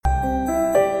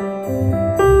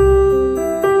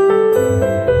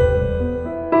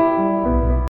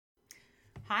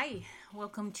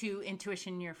welcome to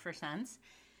Intuition Your First Sense.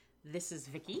 This is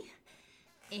Vicki,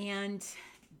 and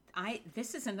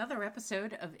this is another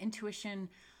episode of Intuition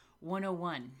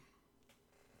 101,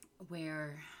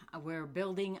 where we're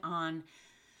building on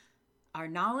our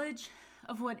knowledge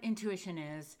of what intuition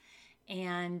is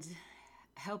and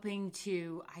helping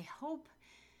to, I hope,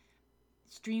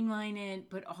 streamline it,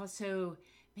 but also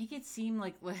make it seem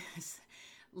like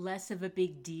less of a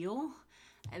big deal.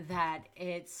 That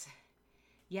it's,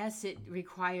 yes, it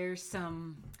requires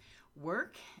some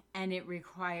work and it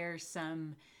requires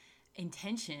some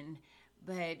intention,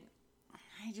 but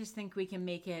I just think we can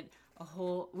make it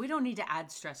we don't need to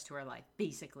add stress to our life,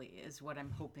 basically, is what I'm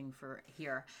hoping for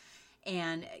here.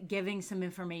 And giving some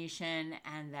information,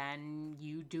 and then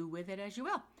you do with it as you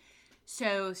will.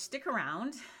 So stick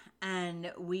around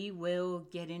and we will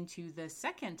get into the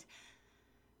second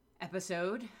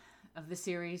episode of the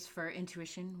series for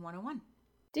Intuition 101.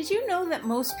 Did you know that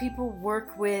most people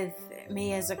work with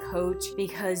me as a coach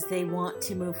because they want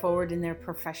to move forward in their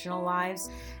professional lives?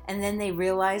 And then they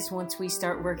realize once we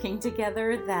start working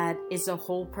together that it's a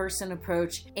whole person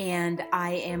approach, and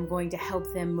I am going to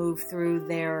help them move through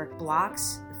their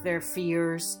blocks, their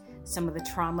fears, some of the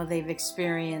trauma they've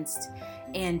experienced,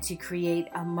 and to create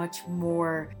a much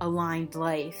more aligned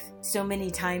life. So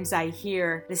many times I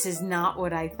hear, this is not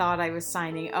what I thought I was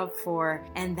signing up for.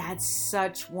 And that's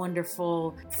such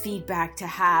wonderful feedback to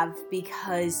have,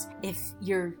 because if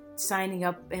you're signing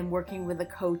up and working with a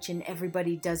coach and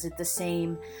everybody does it the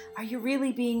same, are you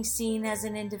really being seen as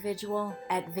an individual?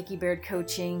 At Vicki Baird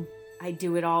Coaching, I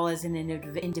do it all as an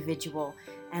individual,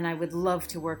 and I would love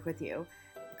to work with you.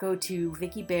 Go to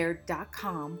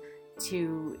VickiBaird.com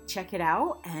to check it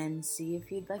out and see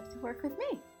if you'd like to work with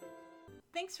me.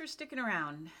 Thanks for sticking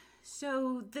around.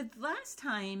 So the last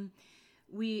time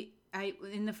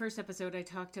in the first episode, I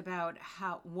talked about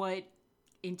what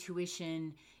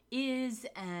intuition is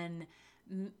and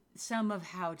some of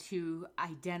how to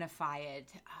identify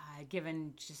it,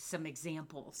 given just some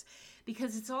examples,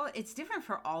 because it's different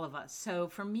for all of us. So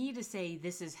for me to say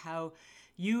this is how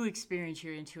you experience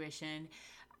your intuition,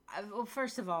 well,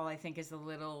 first of all, I think is a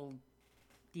little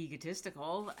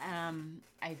egotistical.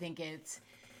 I think it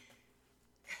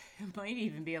might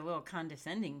even be a little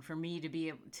condescending for me to be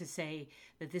able to say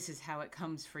that this is how it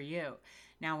comes for you.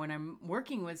 Now, when I'm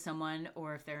working with someone,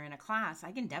 or if they're in a class,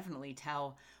 I can definitely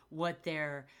tell what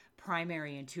their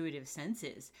primary intuitive sense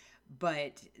is,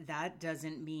 but that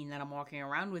doesn't mean that I'm walking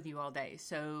around with you all day.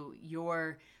 So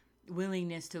your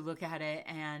willingness to look at it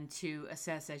and to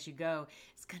assess as you go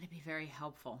is going to be very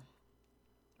helpful.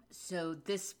 So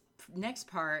this next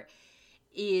part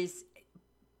is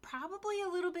probably a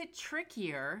little bit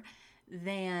trickier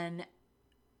than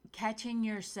catching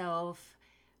yourself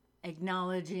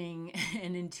acknowledging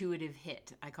an intuitive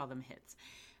hit. I call them hits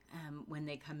when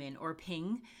they come in, or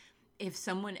ping. If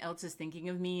someone else is thinking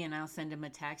of me and I'll send them a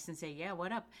text and say, yeah,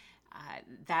 what up?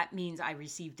 That means I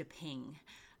received a ping.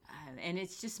 And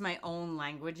it's just my own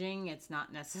languaging. It's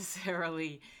not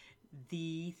necessarily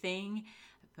the thing,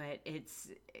 but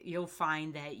you'll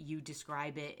find that you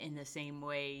describe it in the same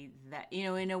way that,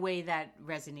 in a way that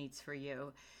resonates for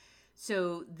you.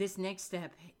 So this next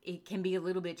step, it can be a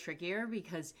little bit trickier,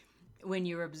 because when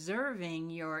you're observing,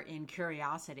 you're in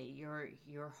curiosity.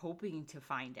 You're hoping to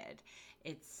find it.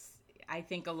 It's, I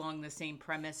think, along the same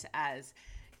premise as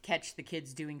catch the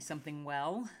kids doing something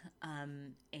well,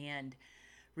 and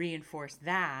reinforce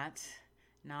that,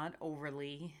 not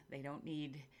overly. They don't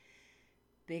need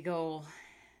big ol'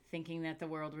 thinking that the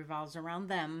world revolves around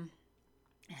them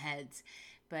heads,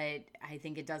 but I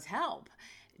think it does help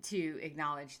to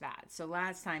acknowledge that. So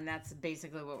last time, that's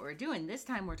basically what we're doing. This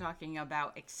time we're talking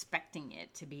about expecting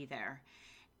it to be there.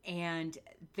 And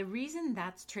the reason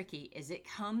that's tricky is it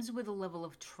comes with a level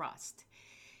of trust.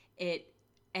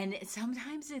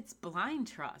 Sometimes it's blind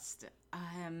trust.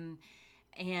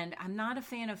 And I'm not a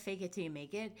fan of fake it till you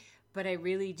make it, but I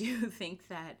really do think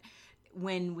that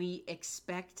when we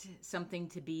expect something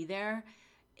to be there,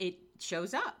 it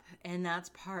shows up. And that's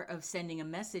part of sending a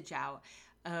message out,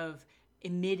 of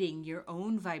emitting your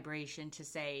own vibration to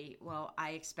say, well, I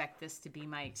expect this to be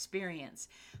my experience.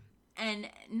 And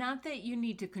not that you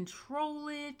need to control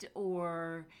it,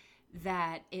 or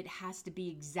that it has to be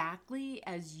exactly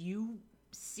as you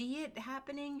see it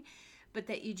happening, but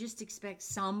that you just expect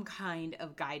some kind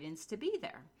of guidance to be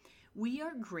there. We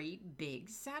are great big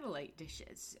satellite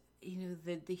dishes,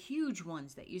 the huge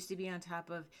ones that used to be on top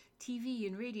of TV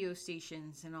and radio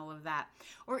stations and all of that,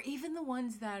 or even the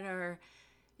ones that are,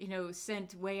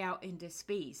 sent way out into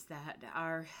space that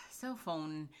our cell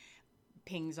phone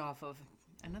pings off of,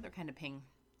 another kind of ping.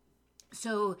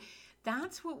 So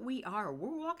that's what we are.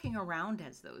 We're walking around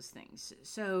as those things.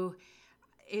 So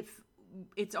if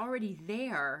it's already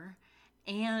there,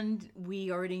 and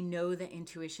we already know that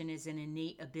intuition is an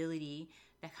innate ability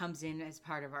that comes in as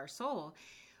part of our soul,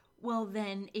 well,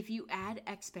 then if you add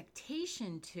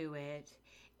expectation to it,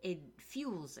 it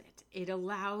fuels it. It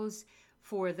allows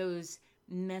for those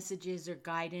messages or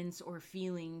guidance or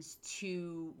feelings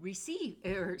to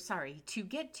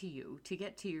get to you, to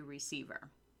get to your receiver.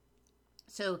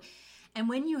 So, and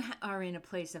when you are in a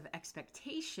place of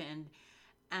expectation,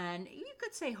 and you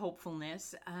could say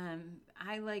hopefulness,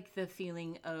 I like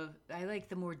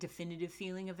the more definitive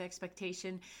feeling of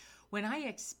expectation. When I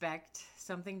expect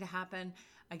something to happen,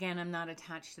 again, I'm not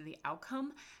attached to the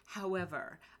outcome.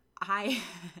 However, I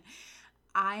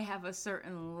have a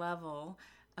certain level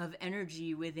of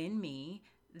energy within me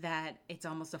that it's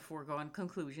almost a foregone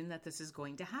conclusion that this is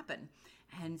going to happen.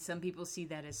 And some people see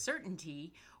that as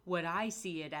certainty. What I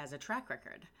see it as a track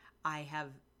record. I have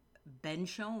been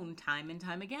shown time and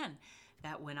time again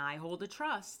that when I hold a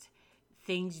trust,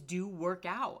 things do work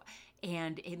out.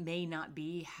 And it may not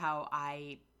be how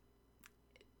I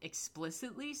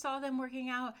explicitly saw them working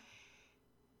out.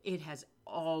 It has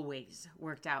always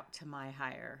worked out to my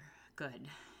higher good.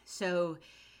 So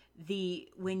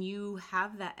when you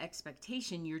have that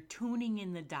expectation, you're tuning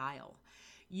in the dial.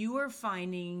 You are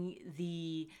finding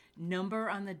the number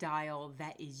on the dial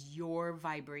that is your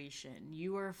vibration.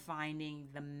 You are finding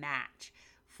the match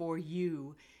for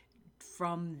you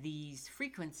from these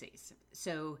frequencies.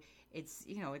 So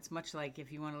it's much like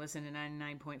if you want to listen to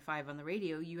 99.5 on the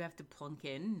radio, you have to plunk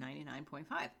in 99.5.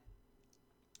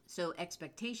 So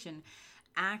expectation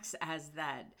acts as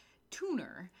that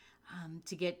tuner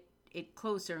to get it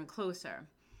closer and closer.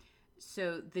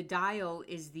 So the dial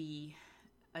is the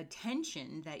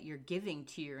attention that you're giving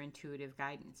to your intuitive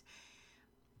guidance.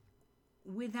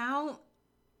 Without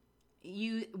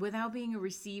being a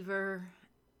receiver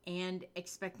and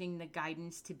expecting the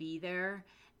guidance to be there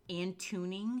and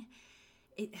tuning,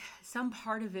 some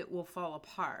part of it will fall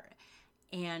apart.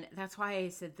 And that's why I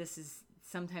said this is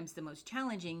sometimes the most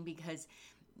challenging, because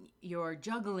you're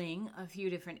juggling a few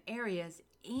different areas,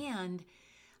 and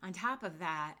on top of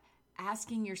that,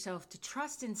 asking yourself to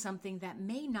trust in something that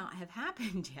may not have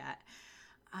happened yet.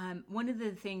 One of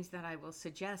the things that I will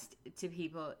suggest to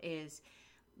people is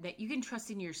that you can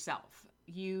trust in yourself.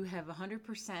 You have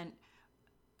 100%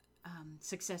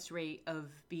 success rate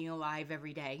of being alive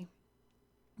every day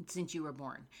since you were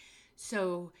born.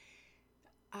 So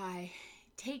I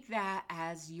take that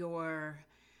as your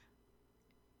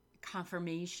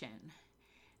confirmation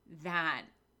that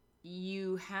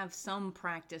you have some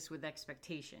practice with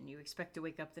expectation. You expect to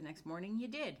wake up the next morning, you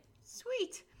did.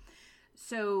 Sweet.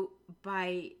 So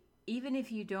even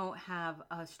if you don't have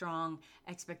a strong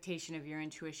expectation of your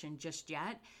intuition just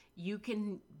yet, you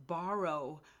can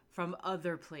borrow from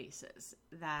other places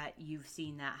that you've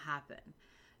seen that happen.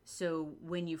 So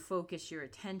when you focus your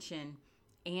attention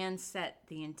and set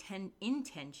the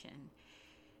intention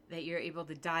that you're able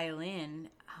to dial in,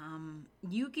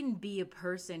 you can be a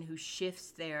person who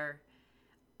shifts their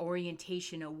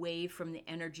orientation away from the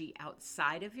energy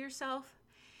outside of yourself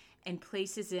and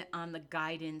places it on the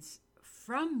guidance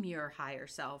from your higher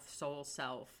self, soul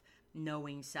self,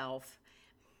 knowing self.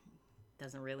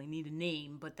 Doesn't really need a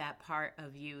name, but that part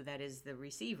of you that is the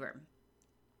receiver.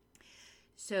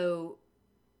 So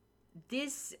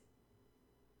this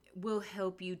will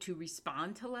help you to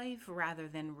respond to life rather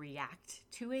than react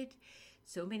to it.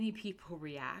 So many people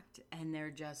react and they're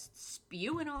just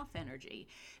spewing off energy.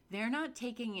 They're not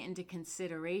taking it into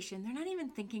consideration. They're not even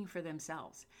thinking for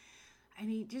themselves. I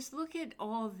mean, just look at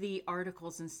all the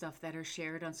articles and stuff that are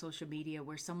shared on social media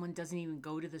where someone doesn't even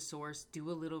go to the source, do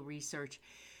a little research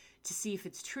to see if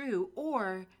it's true,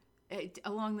 or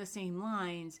along the same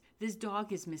lines, this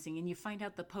dog is missing, and you find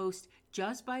out the post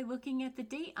just by looking at the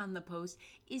date on the post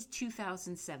is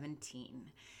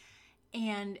 2017.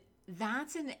 And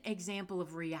that's an example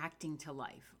of reacting to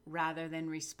life rather than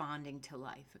responding to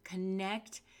life.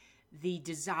 Connect the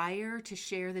desire to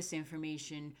share this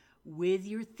information with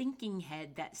your thinking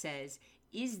head that says,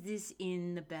 is this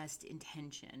in the best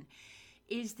intention?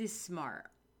 Is this smart?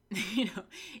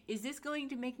 Is this going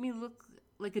to make me look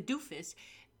like a doofus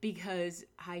because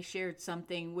I shared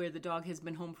something where the dog has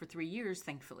been home for 3 years,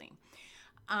 thankfully?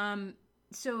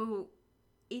 So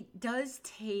it does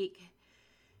take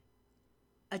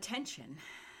attention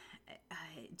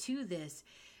to this.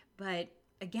 But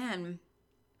again,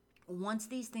 once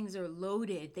these things are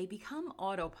loaded, they become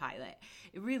autopilot.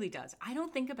 It really does. I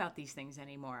don't think about these things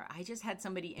anymore. I just had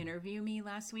somebody interview me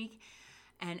last week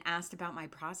and asked about my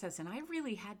process, and I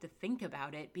really had to think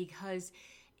about it because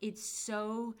it's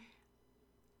so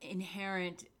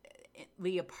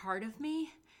inherently a part of me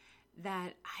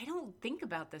that I don't think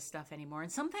about this stuff anymore.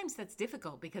 And sometimes that's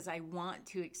difficult because I want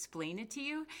to explain it to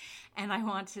you and I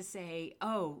want to say,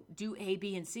 oh, do A,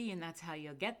 B, and C, and that's how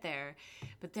you'll get there.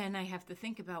 But then I have to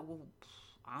think about, well,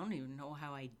 I don't even know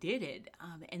how I did it.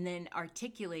 And then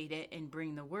articulate it and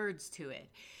bring the words to it,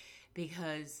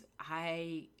 because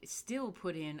I still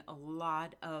put in a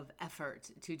lot of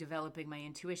effort to developing my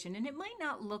intuition. And it might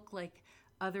not look like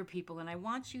other people. And I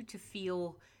want you to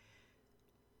feel,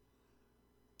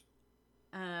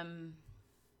 I'm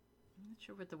not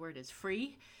sure what the word is,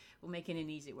 free. We'll make it an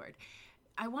easy word.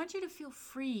 I want you to feel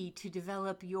free to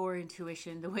develop your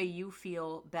intuition the way you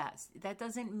feel best. That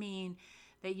doesn't mean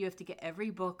that you have to get every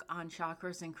book on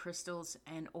chakras and crystals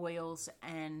and oils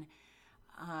and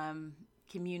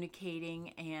communicating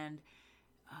and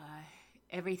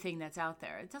everything that's out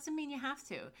there. It doesn't mean you have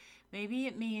to. Maybe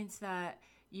it means that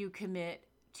you commit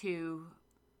to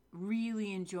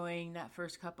really enjoying that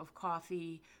first cup of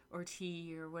coffee or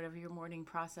tea or whatever your morning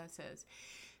process is.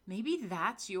 Maybe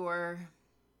that's your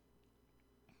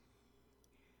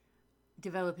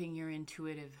developing your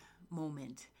intuitive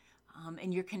moment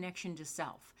and your connection to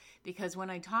self. Because when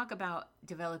I talk about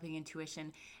developing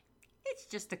intuition, it's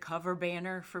just a cover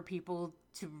banner for people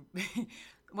to,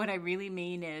 what I really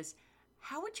mean is,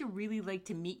 how would you really like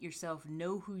to meet yourself,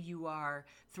 know who you are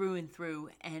through and through,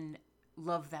 and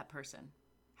love that person?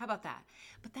 How about that?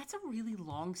 But that's a really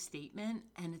long statement,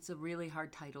 and it's a really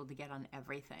hard title to get on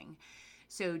everything.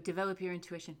 So develop your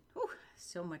intuition. Whew,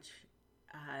 so much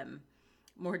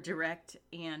more direct,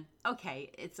 and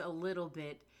okay, it's a little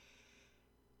bit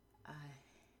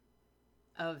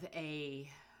of a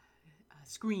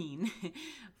screen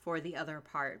for the other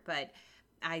part, but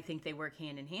I think they work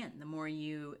hand in hand. The more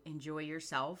you enjoy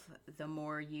yourself, the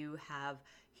more you have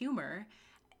humor,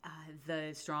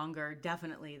 the stronger,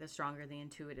 definitely the stronger the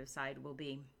intuitive side will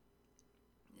be.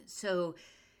 So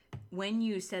when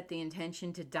you set the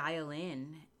intention to dial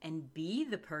in and be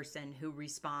the person who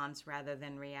responds rather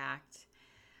than react,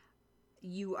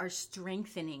 you are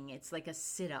strengthening. It's like a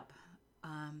sit-up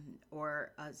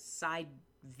or a side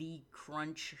V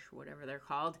crunch, whatever they're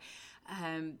called,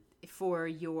 for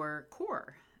your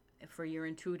core, for your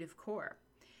intuitive core.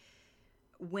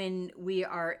 When we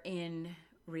are in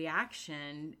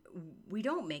reaction, we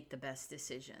don't make the best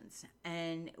decisions,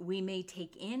 and we may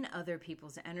take in other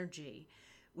people's energy,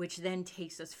 which then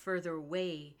takes us further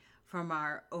away from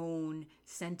our own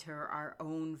center, our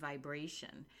own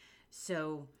vibration.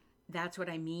 So that's what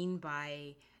I mean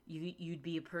by you'd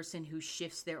be a person who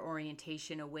shifts their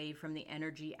orientation away from the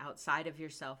energy outside of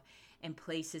yourself and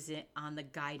places it on the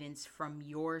guidance from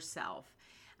yourself.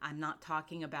 I'm not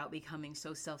talking about becoming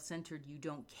so self-centered you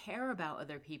don't care about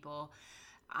other people.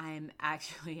 I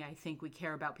think we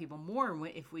care about people more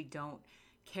if we don't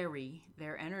carry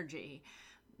their energy.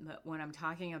 But what I'm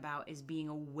talking about is being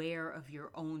aware of your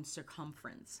own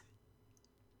circumference.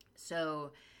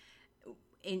 So,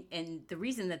 and the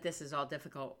reason that this is all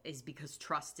difficult is because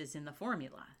trust is in the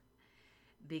formula.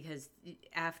 Because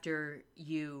after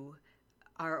you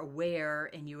are aware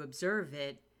and you observe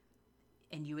it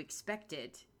and you expect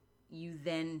it, you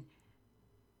then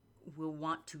will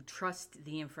want to trust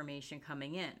the information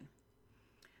coming in.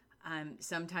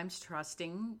 Sometimes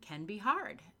trusting can be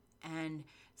hard, and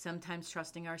sometimes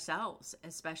trusting ourselves,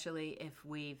 especially if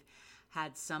we've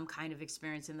had some kind of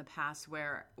experience in the past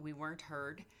where we weren't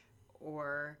heard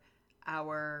or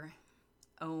our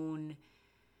own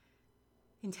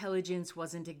intelligence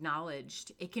wasn't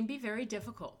acknowledged. It can be very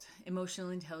difficult,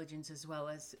 emotional intelligence as well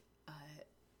as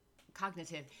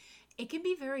cognitive. It can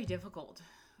be very difficult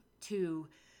to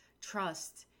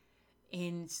trust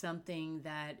in something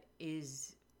that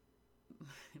is,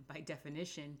 by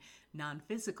definition,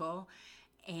 non-physical,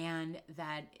 and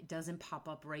that doesn't pop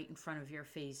up right in front of your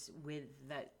face with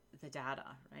the data,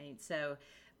 right? So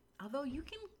although you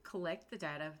can collect the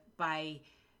data by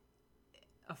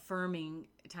affirming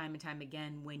time and time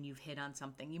again when you've hit on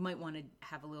something, you might want to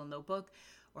have a little notebook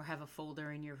or have a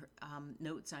folder in your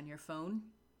notes on your phone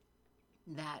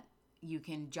that you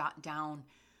can jot down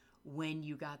when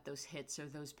you got those hits or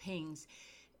those pings,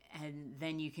 and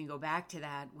then you can go back to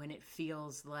that when it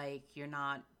feels like you're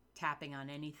not tapping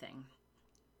on anything.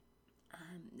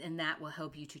 And that will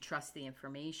help you to trust the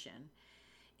information.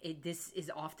 This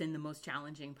is often the most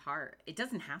challenging part. It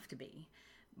doesn't have to be,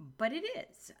 but it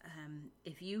is.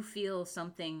 If you feel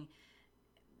something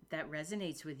that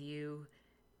resonates with you,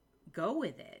 go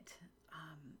with it.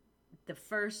 The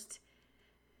first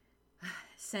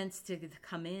sense to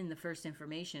come in, the first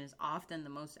information, is often the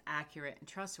most accurate and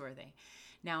trustworthy.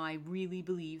 Now, I really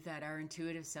believe that our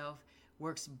intuitive self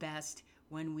works best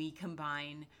when we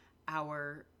combine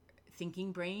our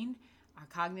thinking brain, our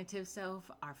cognitive self,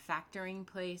 our factoring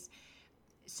place.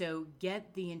 So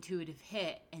get the intuitive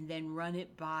hit and then run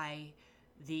it by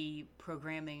the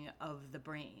programming of the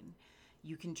brain.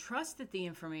 You can trust that the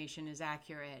information is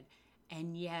accurate,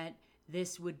 and yet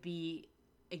this would be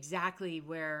exactly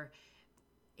where,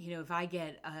 if I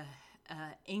get a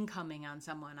incoming on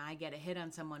someone, I get a hit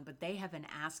on someone, but they haven't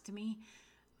asked me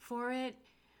for it,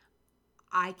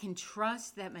 I can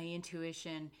trust that my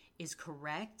intuition is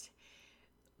correct,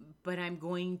 but I'm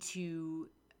going to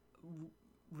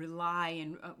rely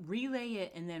and relay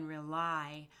it and then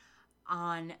rely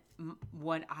on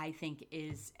what I think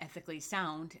is ethically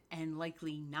sound and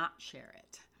likely not share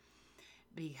it,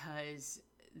 because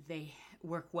they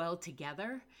work well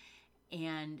together,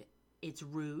 and it's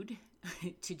rude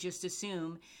to just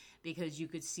assume because you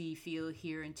could see, feel,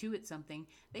 hear, intuit something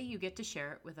that you get to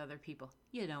share it with other people.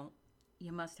 You don't.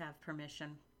 You must have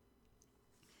permission.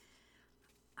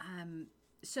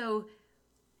 So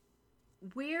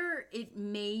where it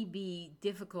may be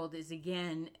difficult is,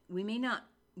 again, we may not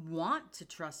want to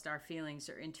trust our feelings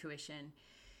or intuition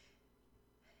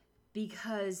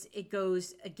because it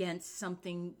goes against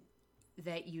something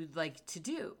that you'd like to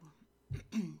do.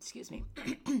 Excuse me.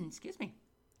 Excuse me.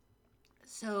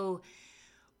 So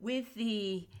with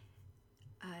the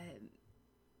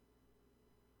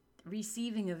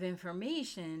receiving of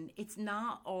information, it's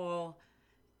not all,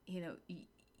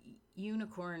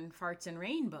 unicorn farts and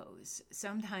rainbows.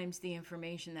 Sometimes the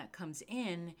information that comes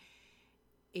in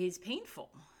is painful,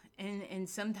 and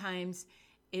sometimes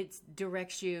it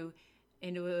directs you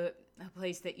into a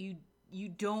place that you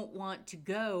don't want to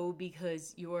go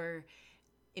because your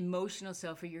emotional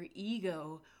self or your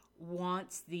ego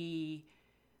wants the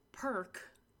perk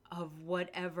of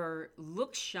whatever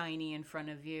looks shiny in front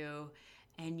of you,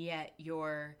 and yet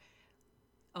your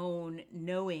own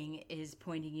knowing is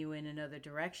pointing you in another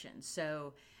direction.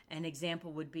 So an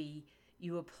example would be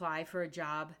you apply for a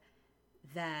job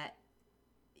that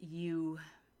you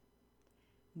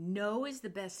know is the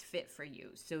best fit for you.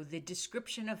 So the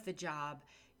description of the job,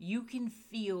 you can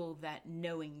feel that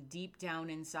knowing deep down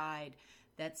inside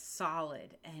that's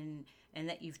solid and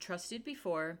that you've trusted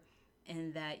before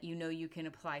and that you can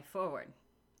apply forward.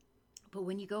 But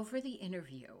when you go for the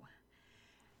interview,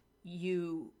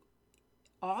 you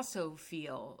also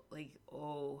feel like,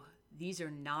 oh, these are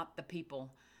not the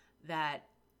people that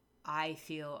I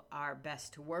feel are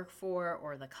best to work for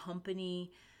or the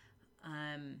company.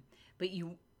 But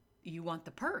you want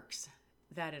the perks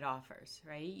that it offers,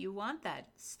 right? You want that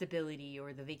stability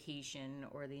or the vacation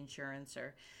or the insurance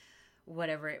or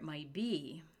whatever it might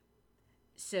be.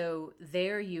 So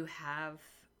there you have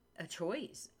a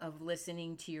choice of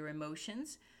listening to your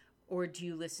emotions, or do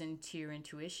you listen to your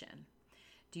intuition?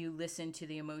 Do you listen to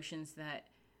the emotions that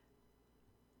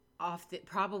often,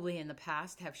 probably in the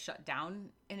past, have shut down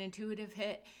an intuitive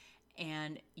hit,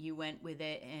 and you went with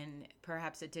it and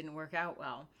perhaps it didn't work out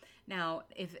well? Now,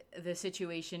 if the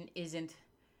situation isn't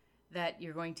that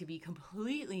you're going to be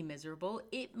completely miserable,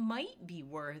 it might be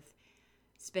worth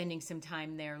spending some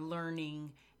time there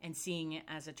learning and seeing it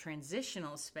as a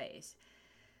transitional space.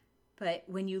 But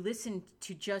when you listen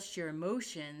to just your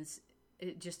emotions,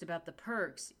 just about the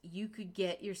perks, you could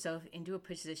get yourself into a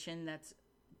position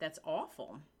that's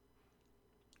awful.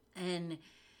 And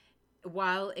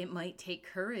while it might take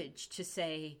courage to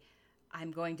say,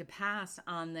 I'm going to pass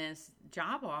on this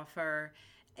job offer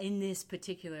in this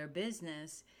particular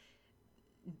business,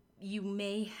 you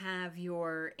may have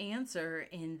your answer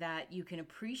in that you can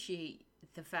appreciate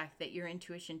the fact that your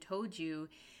intuition told you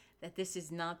that this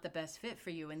is not the best fit for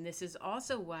you. And this is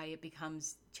also why it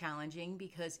becomes challenging,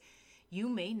 because you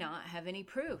may not have any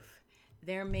proof.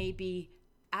 There may be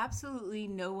absolutely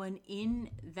no one in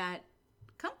that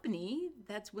company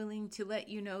that's willing to let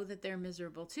you know that they're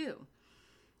miserable too.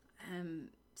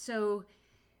 So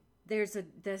this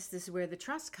is where the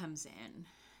trust comes in.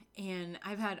 And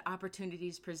I've had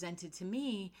opportunities presented to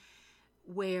me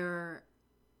where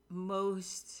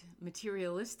most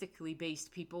materialistically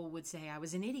based people would say I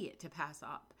was an idiot to pass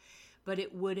up, but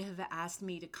it would have asked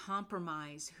me to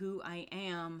compromise who I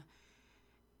am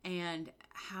and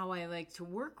how I like to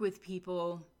work with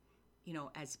people,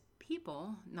 as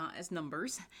people, not as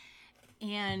numbers.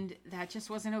 And that just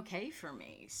wasn't okay for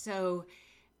me. So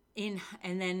and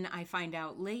then I find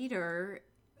out later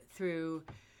through,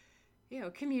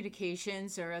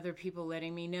 communications or other people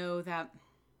letting me know that,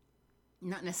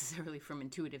 not necessarily from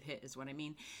intuitive hit is what I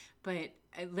mean, but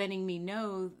letting me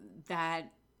know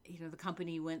that, the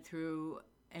company went through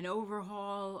an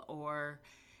overhaul, or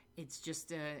it's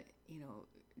just a,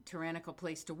 tyrannical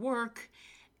place to work,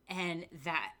 and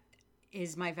that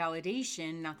is my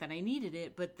validation. Not that I needed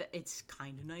it, but it's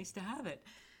kind of nice to have it.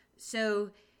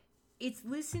 So it's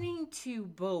listening to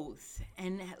both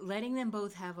and letting them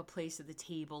both have a place at the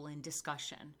table in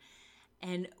discussion.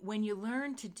 And when you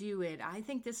learn to do it, I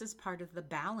think this is part of the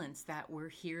balance that we're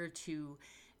here to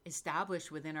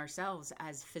establish within ourselves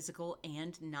as physical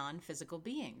and non-physical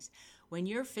beings. When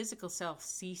your physical self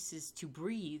ceases to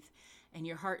breathe and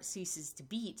your heart ceases to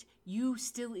beat, you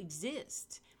still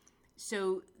exist.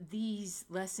 So these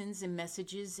lessons and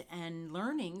messages and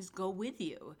learnings go with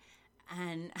you.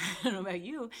 And I don't know about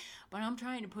you, but I'm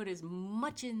trying to put as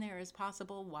much in there as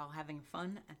possible while having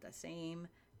fun at the same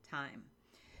time.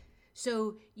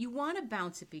 So you want to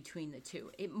bounce it between the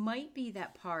two. It might be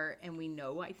that part, and we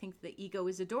know, I think the ego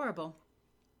is adorable,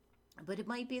 but it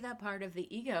might be that part of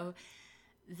the ego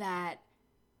that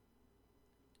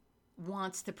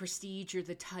wants the prestige or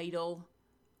the title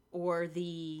or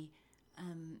the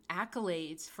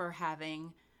accolades for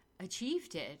having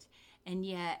achieved it. And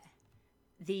yet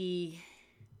the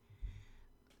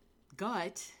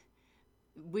gut,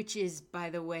 which is, by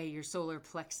the way, your solar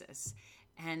plexus,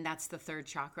 and that's the third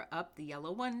chakra up, the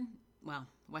yellow one. Well,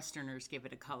 Westerners give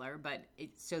it a color, but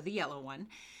so the yellow one.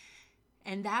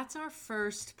 And that's our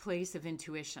first place of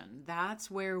intuition.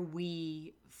 That's where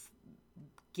we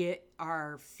get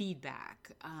our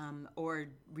feedback or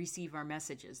receive our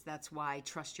messages. That's why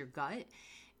trust your gut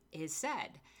is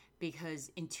said,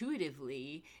 because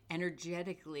intuitively,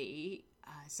 energetically,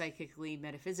 psychically,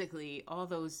 metaphysically, all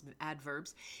those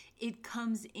adverbs, it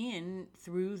comes in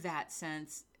through that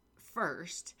sense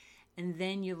first, and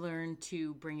then you learn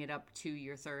to bring it up to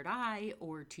your third eye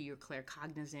or to your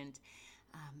claircognizant.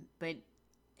 But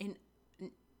in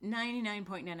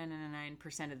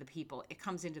 99.999% of the people, it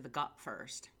comes into the gut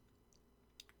first.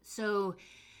 So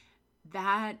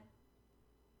that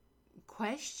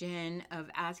question of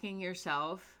asking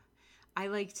yourself, I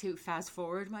like to fast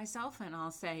forward myself and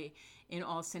I'll say, in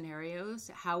all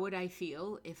scenarios, how would I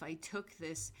feel if I took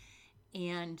this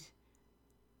and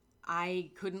I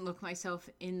couldn't look myself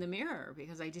in the mirror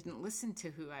because I didn't listen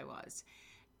to who I was?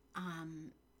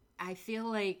 I feel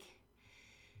like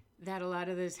that a lot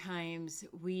of the times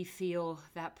we feel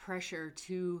that pressure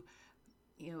to,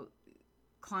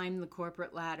 climb the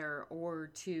corporate ladder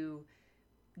or to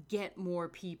get more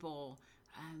people.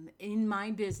 In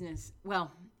my business,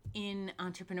 in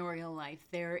entrepreneurial life,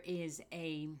 there is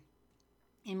in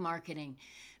marketing,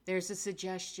 there's a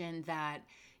suggestion that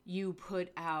you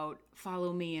put out,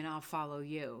 follow me and I'll follow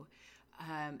you,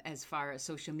 as far as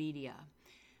social media.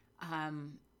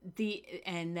 And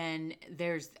then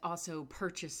there's also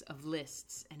purchase of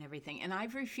lists and everything. And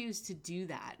I've refused to do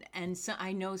that. And so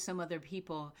I know some other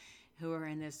people who are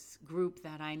in this group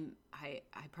that I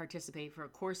participate for a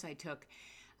course I took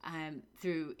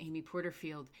through Amy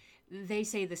Porterfield. They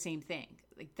say the same thing.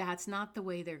 Like, that's not the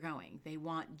way they're going. They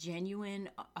want genuine,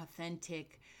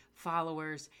 authentic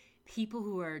followers, people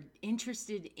who are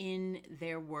interested in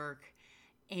their work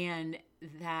and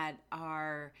that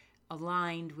are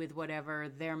aligned with whatever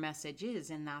their message is.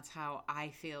 And that's how I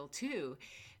feel too.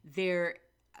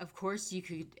 Of course,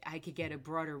 I could get a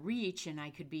broader reach and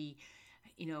I could be,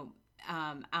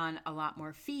 on a lot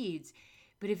more feeds.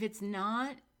 But if it's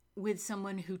not with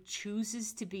someone who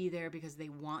chooses to be there because they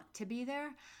want to be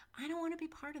there, I don't want to be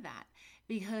part of that.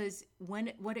 Because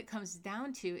what it comes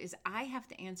down to is I have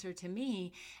to answer to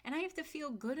me, and I have to feel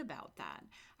good about that.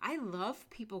 I love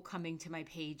people coming to my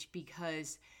page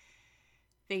because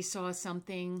they saw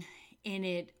something in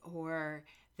it, or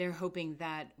they're hoping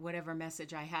that whatever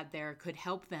message I had there could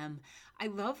help them. I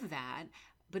love that,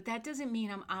 but that doesn't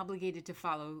mean I'm obligated to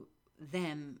follow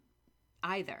them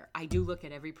either. I do look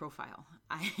at every profile.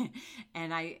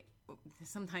 I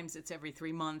sometimes it's every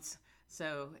 3 months.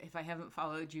 So if I haven't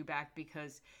followed you back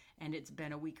and it's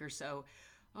been a week or so,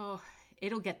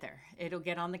 it'll get there. It'll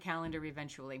get on the calendar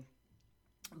eventually.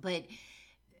 But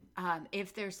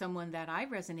if there's someone that I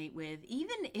resonate with,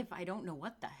 even if I don't know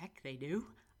what the heck they do,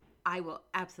 I will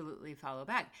absolutely follow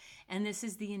back. And this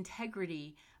is the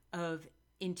integrity of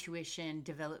intuition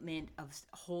development, of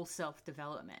whole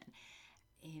self-development.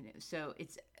 So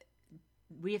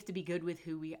we have to be good with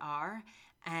who we are,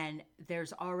 and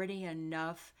there's already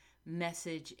enough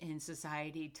message in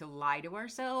society to lie to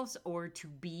ourselves or to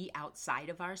be outside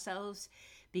of ourselves.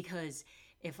 Because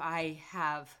if I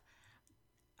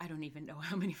don't even know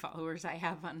how many followers I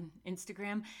have on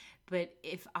Instagram, but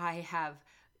if I have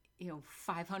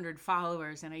 500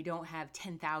 followers and I don't have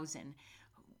 10,000,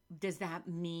 does that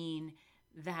mean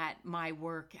that my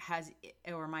work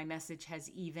or my message has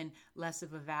even less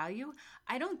of a value?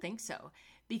 I don't think so,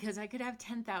 because I could have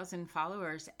 10,000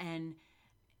 followers and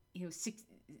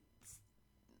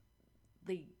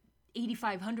like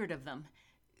 8,500 of them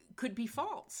could be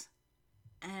false.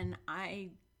 And I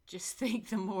just think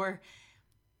the more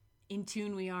in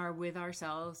tune we are with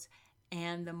ourselves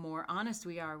and the more honest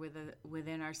we are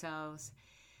within ourselves,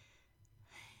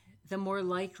 the more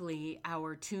likely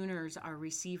our tuners, our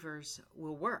receivers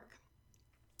will work.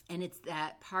 And it's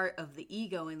that part of the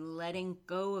ego and letting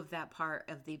go of that part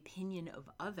of the opinion of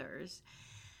others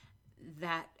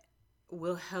that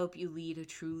will help you lead a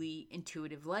truly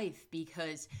intuitive life.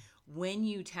 Because when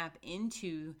you tap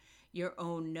into your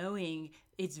own knowing,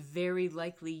 it's very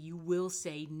likely you will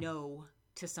say no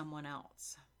to someone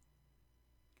else.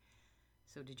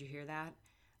 So did you hear that?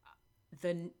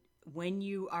 When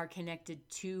you are connected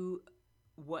to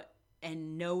what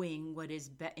and knowing what is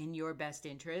in your best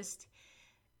interest,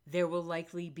 there will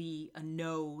likely be a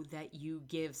no that you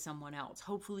give someone else.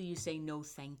 Hopefully you say no,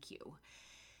 thank you.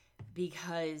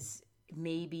 Because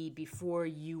maybe before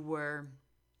you were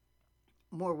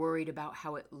more worried about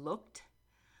how it looked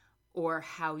or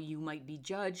how you might be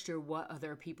judged or what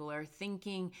other people are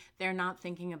thinking. They're not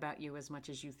thinking about you as much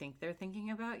as you think they're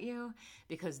thinking about you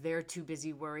because they're too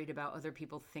busy worried about other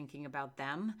people thinking about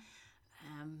them.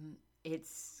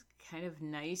 It's kind of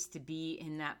nice to be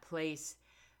in that place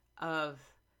of,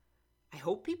 I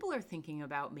hope people are thinking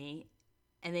about me,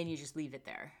 and then you just leave it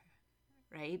there,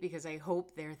 right? Because I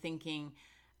hope they're thinking,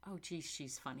 oh, geez,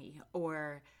 she's funny,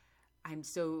 or I'm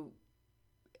so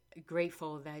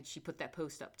grateful that she put that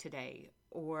post up today,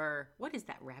 or what is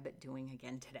that rabbit doing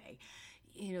again today?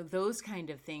 Those kind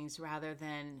of things, rather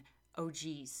than, oh,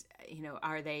 geez,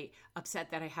 are they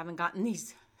upset that I haven't gotten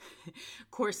these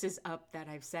courses up that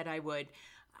I've said I would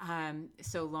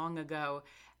so long ago?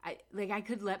 I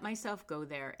could let myself go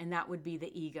there, and that would be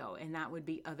the ego, and that would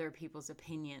be other people's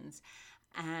opinions.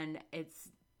 And it's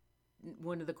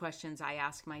one of the questions I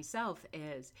ask myself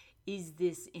is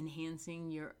this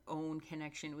enhancing your own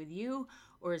connection with you,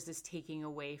 or is this taking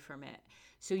away from it?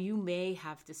 So you may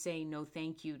have to say no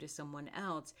thank you to someone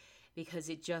else because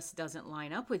it just doesn't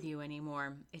line up with you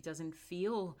anymore. It doesn't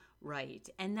feel right.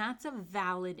 And that's a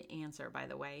valid answer, by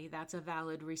the way. That's a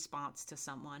valid response to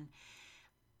someone.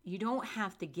 You don't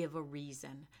have to give a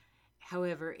reason.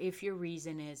 However, if your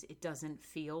reason is it doesn't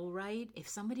feel right, if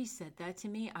somebody said that to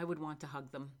me, I would want to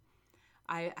hug them.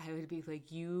 I would be like,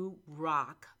 you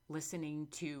rock listening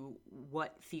to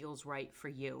what feels right for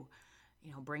you.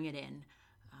 Bring it in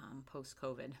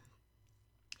post-COVID.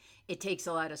 It takes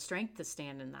a lot of strength to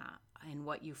stand in that and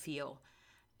what you feel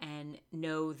and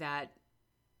know that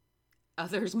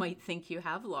others might think you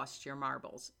have lost your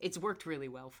marbles. It's worked really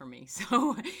well for me.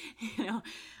 So,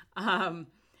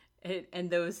 and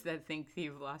those that think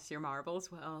you've lost your marbles,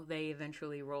 well, they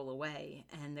eventually roll away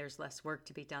and there's less work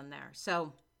to be done there.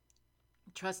 So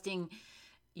trusting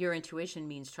your intuition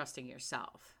means trusting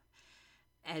yourself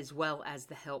as well as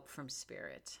the help from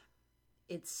spirit.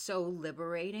 It's so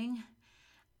liberating,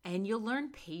 and you'll learn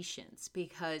patience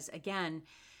because, again,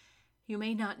 you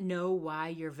may not know why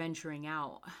you're venturing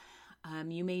out.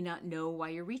 You may not know why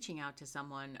you're reaching out to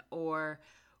someone or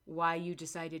why you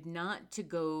decided not to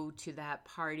go to that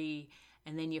party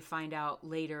and then you find out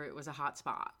later it was a hot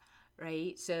spot,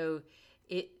 right? So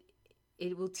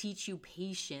it will teach you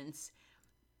patience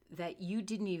that you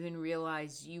didn't even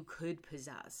realize you could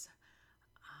possess.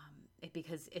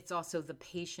 Because it's also the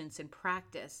patience and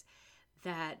practice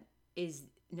that is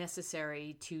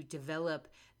necessary to develop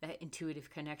that intuitive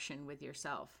connection with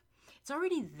yourself. It's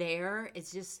already there. It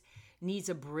just needs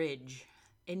a bridge.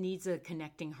 It needs a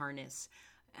connecting harness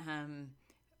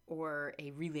or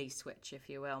a relay switch, if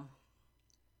you will.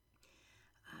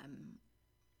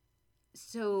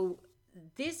 So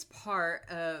this part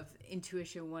of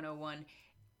Intuition 101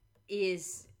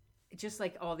 is just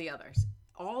like all the others.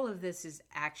 All of this is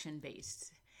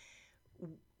action-based.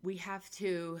 We have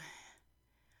to...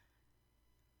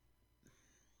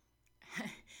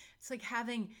 It's like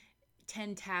having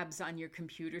 10 tabs on your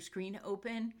computer screen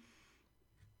open.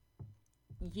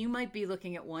 You might be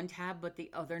looking at one tab, but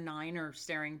the other 9 are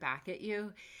staring back at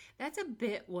you. That's a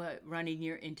bit what running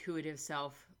your intuitive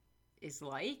self is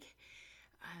like.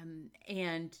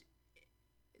 And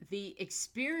the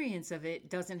experience of it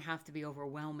doesn't have to be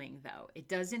overwhelming, though. It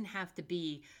doesn't have to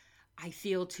be, I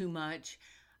feel too much,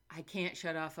 I can't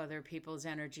shut off other people's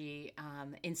energy.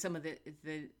 In some of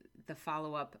the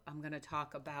follow-up, I'm going to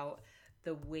talk about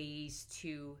the ways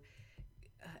to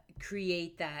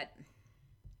create that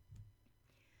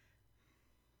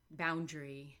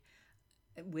boundary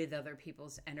with other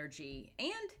people's energy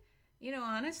and,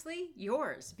 honestly,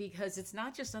 yours, because it's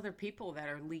not just other people that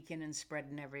are leaking and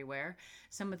spreading everywhere.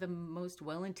 Some of the most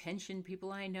well-intentioned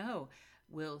people I know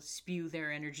will spew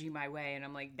their energy my way. And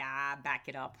I'm like, nah, back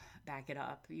it up.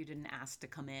 You didn't ask to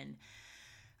come in.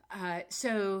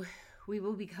 So we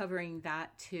will be covering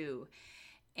that too.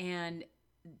 And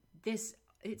it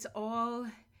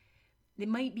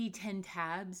might be 10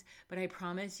 tabs, but I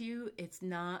promise you, it's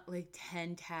not like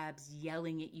 10 tabs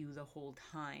yelling at you the whole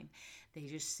time. They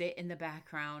just sit in the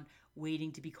background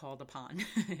waiting to be called upon.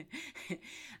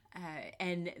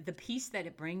 And the peace that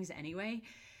it brings anyway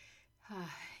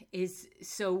is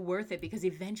so worth it, because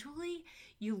eventually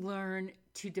you learn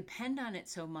to depend on it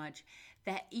so much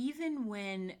that even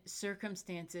when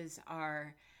circumstances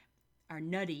are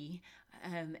nutty,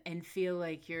 and feel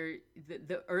like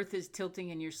the earth is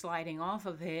tilting and you're sliding off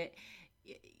of it,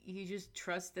 you just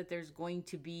trust that there's going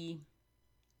to be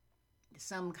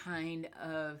some kind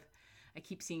of, I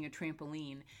keep seeing a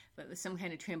trampoline, but some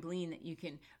kind of trampoline that you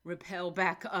can rappel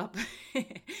back up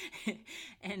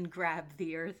and grab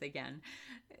the earth again.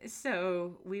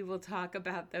 So we will talk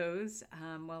about those.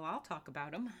 I'll talk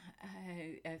about them.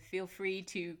 Feel free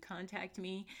to contact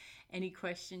me. Any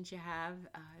questions you have,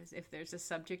 if there's a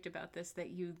subject about this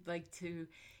that you'd like to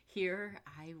hear,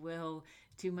 I will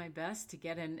do my best to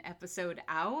get an episode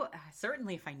out.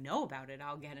 Certainly, if I know about it,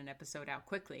 I'll get an episode out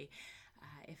quickly.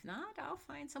 If not, I'll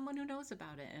find someone who knows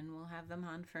about it and we'll have them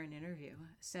on for an interview.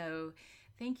 So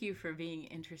thank you for being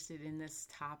interested in this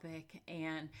topic.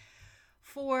 And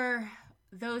for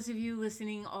those of you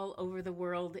listening all over the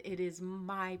world, it is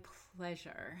my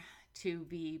pleasure to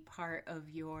be part of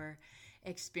your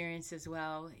experience as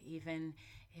well, even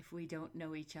if we don't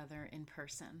know each other in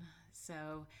person.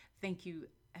 So thank you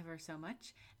ever so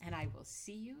much, and I will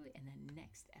see you in the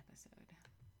next episode.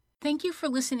 Thank you for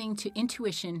listening to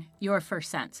Intuition, Your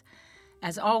First Sense.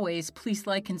 As always, please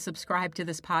like and subscribe to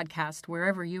this podcast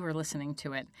wherever you are listening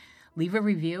to it. Leave a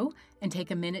review and take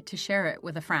a minute to share it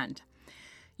with a friend.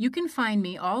 You can find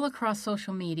me all across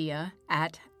social media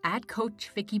at Coach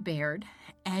Vicki Baird,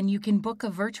 and you can book a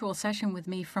virtual session with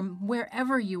me from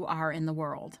wherever you are in the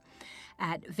world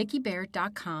at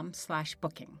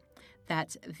vickibaird.com/booking.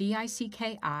 That's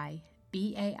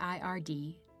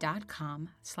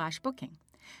VICKIBAIRD.com/booking.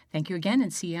 Thank you again,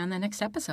 and see you on the next episode.